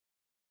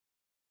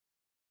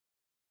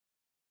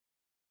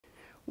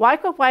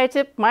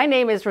Secwépemc, my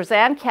name is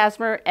Rosanne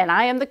Casimir, and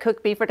I am the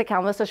Kukpi for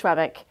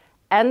Tkemlúps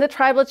and the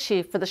Tribal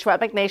Chief for the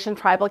Secwépemc Nation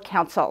Tribal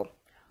Council.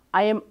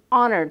 I am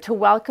honored to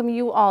welcome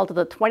you all to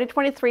the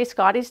 2023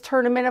 Scotties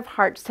Tournament of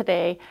Hearts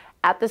today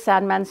at the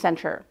Sandman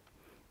Center.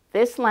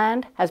 This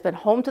land has been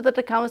home to the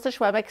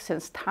Tkemlúps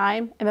since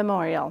time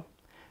immemorial.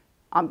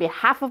 On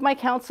behalf of my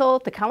council,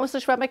 the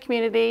Tkemlúps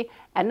community,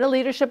 and the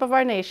leadership of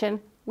our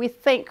nation, we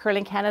thank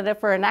Curling Canada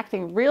for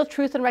enacting real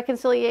truth and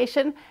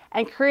reconciliation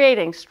and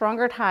creating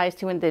stronger ties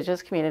to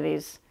Indigenous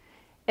communities.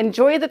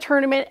 Enjoy the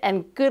tournament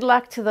and good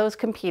luck to those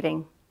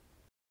competing.